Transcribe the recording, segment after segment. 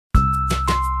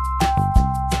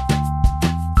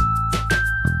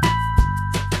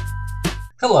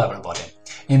Hello everybody!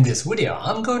 In this video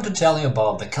I'm going to tell you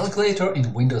about the calculator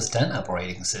in Windows 10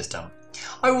 operating system.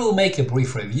 I will make a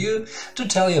brief review to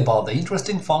tell you about the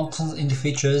interesting functions and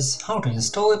features, how to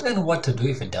install it and what to do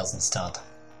if it doesn't start.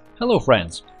 Hello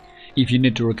friends! If you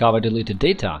need to recover deleted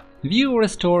data, view or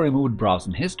restore removed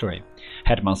browsing history,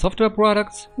 Hetman Software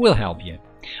Products will help you.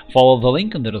 Follow the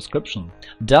link in the description,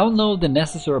 download the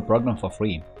necessary program for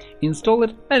free, install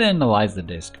it and analyze the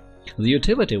disk. The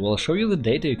utility will show you the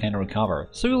data you can recover,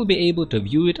 so you'll be able to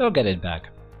view it or get it back.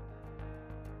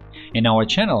 In our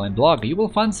channel and blog you will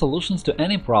find solutions to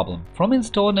any problem, from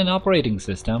installing an operating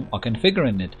system or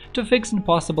configuring it to fixing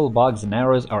possible bugs and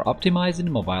errors or optimizing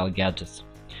mobile gadgets.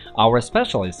 Our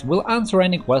specialists will answer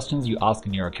any questions you ask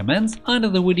in your comments under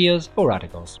the videos or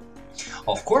articles.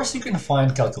 Of course, you can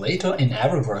find Calculator in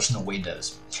every version of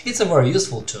Windows. It's a very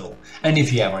useful tool, and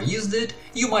if you ever used it,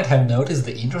 you might have noticed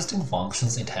the interesting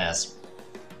functions it has.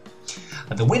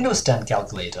 The Windows 10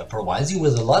 Calculator provides you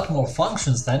with a lot more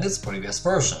functions than its previous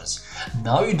versions.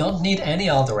 Now you don't need any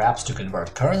other apps to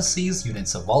convert currencies,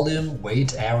 units of volume,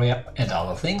 weight, area and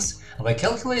other things. The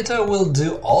calculator will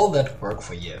do all that work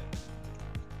for you.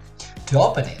 To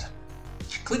open it,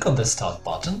 click on the Start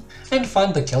button and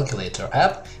find the Calculator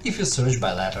app if you search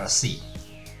by letter C.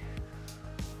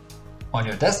 On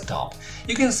your desktop,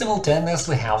 you can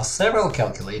simultaneously have several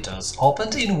calculators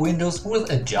opened in Windows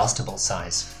with adjustable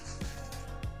size.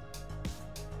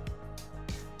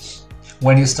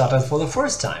 When you start it for the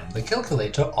first time, the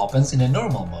calculator opens in a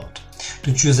normal mode.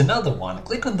 To choose another one,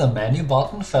 click on the Menu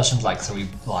button fashioned like 3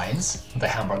 lines, the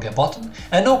Hamburger button,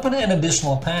 and open an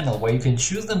additional panel where you can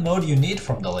choose the mode you need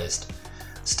from the list: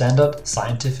 Standard,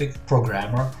 Scientific,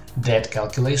 Programmer, Date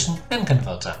Calculation and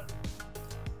Converter.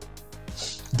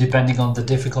 Depending on the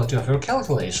difficulty of your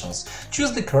calculations,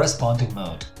 choose the corresponding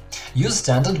mode. Use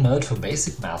Standard mode for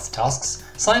basic math tasks,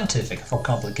 Scientific for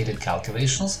complicated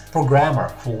calculations, Programmer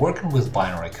for working with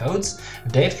binary codes,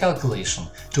 Date Calculation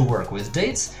to work with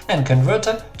dates, and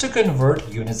Converter to convert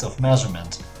units of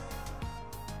measurement.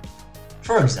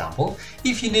 For example,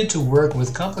 if you need to work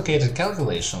with complicated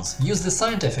calculations, use the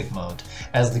Scientific mode,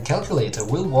 as the calculator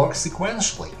will work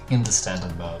sequentially in the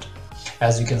Standard mode.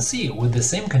 As you can see, with the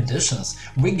same conditions,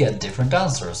 we get different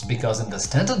answers, because in the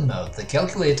Standard mode the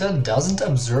calculator doesn't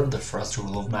observe the first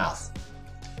rule of math.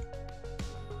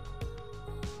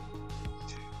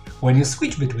 When you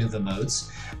switch between the modes,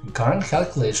 current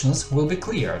calculations will be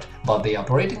cleared, but the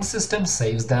operating system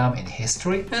saves them in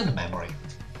history and memory.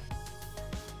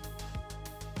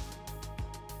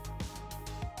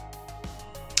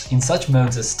 In such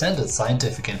modes as Standard,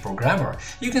 Scientific and Programmer,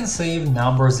 you can save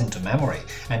numbers into memory,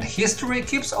 and history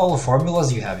keeps all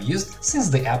formulas you have used since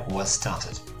the app was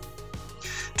started.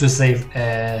 To save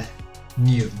a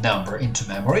new number into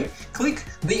memory, click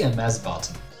the MS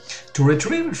button. To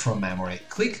retrieve it from memory,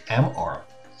 click MR.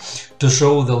 To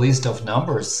show the list of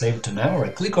numbers saved to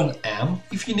memory, click on M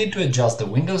if you need to adjust the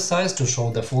window size to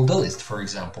show the full list, for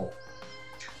example.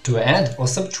 To add or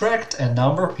subtract a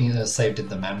number saved in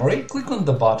the memory, click on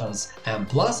the buttons M+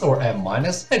 or M-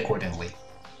 accordingly.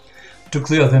 To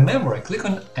clear the memory, click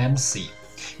on MC.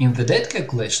 In the date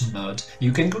calculation mode,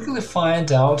 you can quickly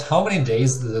find out how many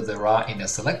days there are in a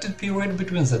selected period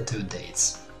between the two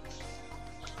dates.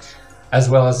 As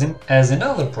well as in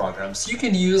other programs, you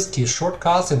can use key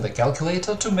shortcuts in the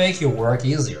calculator to make your work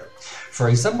easier. For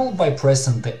example, by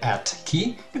pressing the Add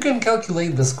key, you can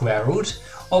calculate the square root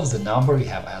of the number you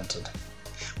have entered.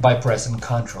 By pressing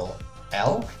Ctrl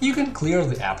L, you can clear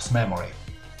the app's memory.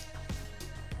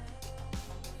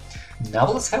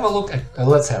 Now let's have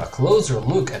a closer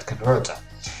look at Converter.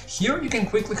 Here you can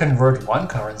quickly convert one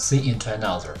currency into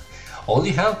another. All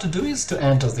you have to do is to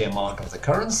enter the amount of the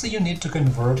currency you need to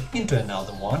convert into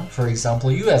another one, for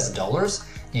example US dollars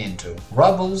into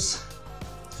rubles,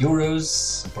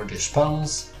 euros, British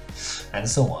pounds, and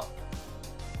so on.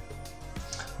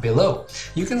 Below,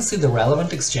 you can see the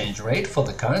relevant exchange rate for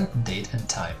the current date and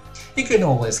time. You can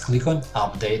always click on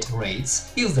Update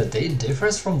Rates if the date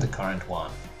differs from the current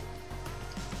one.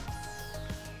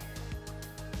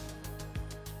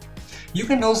 You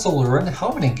can also learn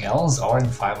how many gallons are in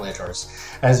 5 liters.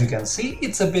 As you can see,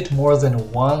 it's a bit more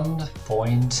than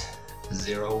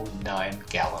 1.09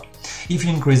 gallon. If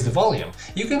you increase the volume,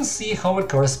 you can see how it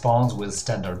corresponds with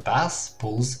standard baths,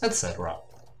 pools, etc.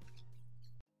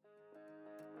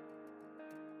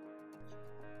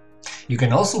 You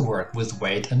can also work with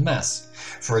weight and mass.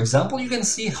 For example, you can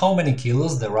see how many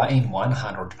kilos there are in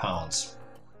 100 pounds.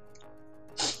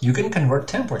 You can convert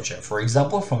temperature, for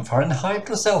example, from Fahrenheit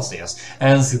to Celsius,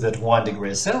 and see that 1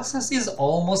 degree Celsius is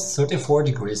almost 34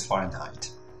 degrees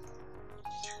Fahrenheit.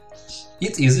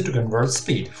 It's easy to convert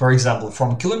speed, for example,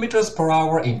 from kilometers per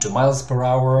hour into miles per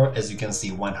hour. As you can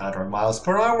see, 100 miles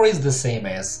per hour is the same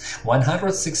as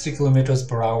 160 kilometers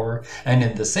per hour, and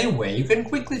in the same way you can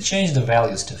quickly change the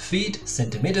values to feet,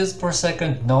 centimeters per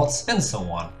second, knots, and so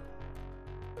on.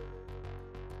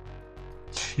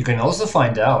 You can also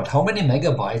find out how many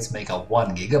megabytes make up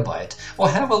 1 gigabyte, or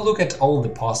have a look at all the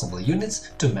possible units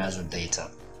to measure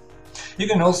data. You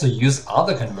can also use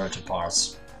other converter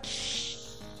parts.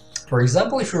 For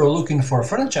example, if you're looking for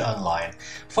furniture online,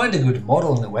 find a good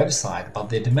model on the website, but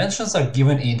the dimensions are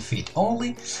given in feet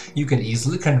only, you can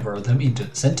easily convert them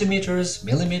into centimeters,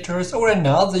 millimeters, or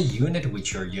another unit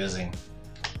which you're using.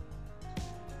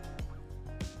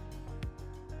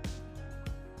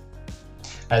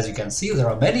 As you can see, there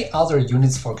are many other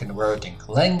units for converting: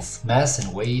 length, mass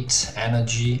and weight,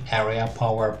 energy, area,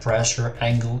 power, pressure,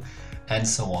 angle, and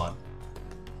so on.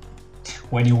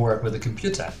 When you work with a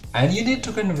computer and you need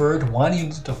to convert one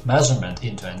unit of measurement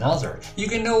into another, you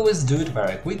can always do it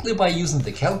very quickly by using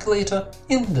the calculator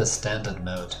in the standard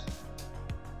mode.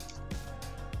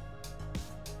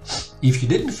 If you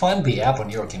didn't find the app on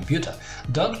your computer,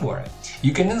 don't worry,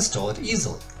 you can install it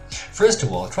easily. First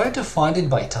of all, try to find it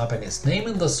by typing its name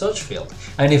in the search field,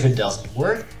 and if it doesn't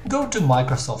work, go to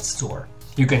Microsoft Store.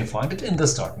 You can find it in the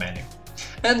Start menu,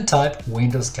 and type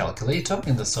Windows Calculator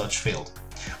in the search field.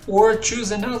 Or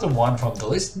choose another one from the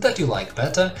list that you like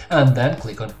better and then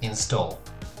click on Install.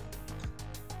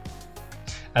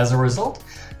 As a result,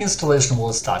 installation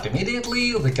will start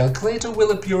immediately, the calculator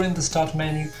will appear in the Start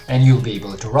menu, and you'll be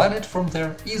able to run it from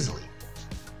there easily.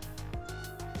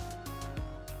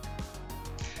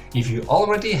 If you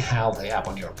already have the app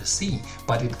on your PC,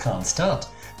 but it can't start,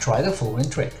 try the following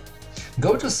trick.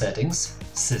 Go to Settings,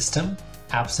 System,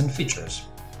 Apps and Features.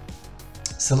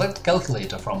 Select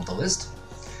Calculator from the list,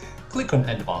 click on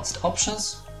Advanced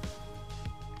Options,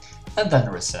 and then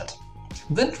Reset.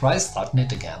 Then try starting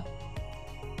it again.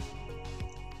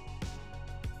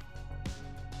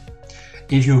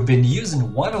 If you've been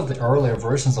using one of the earlier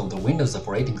versions of the Windows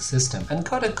operating system and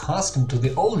got accustomed to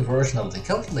the old version of the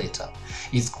calculator,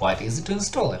 it's quite easy to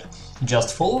install it.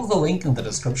 Just follow the link in the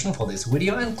description for this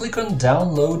video and click on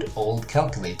Download Old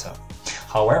Calculator.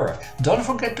 However, don't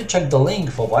forget to check the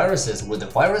link for viruses with the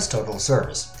VirusTotal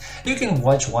service. You can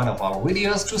watch one of our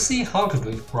videos to see how to do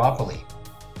it properly.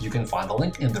 You can find the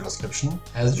link in the description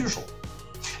as usual.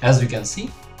 As you can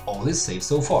see, all is safe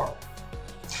so far.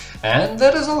 And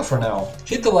that is all for now.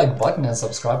 Hit the like button and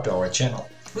subscribe to our channel.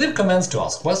 Leave comments to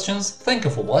ask questions. Thank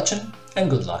you for watching and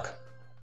good luck!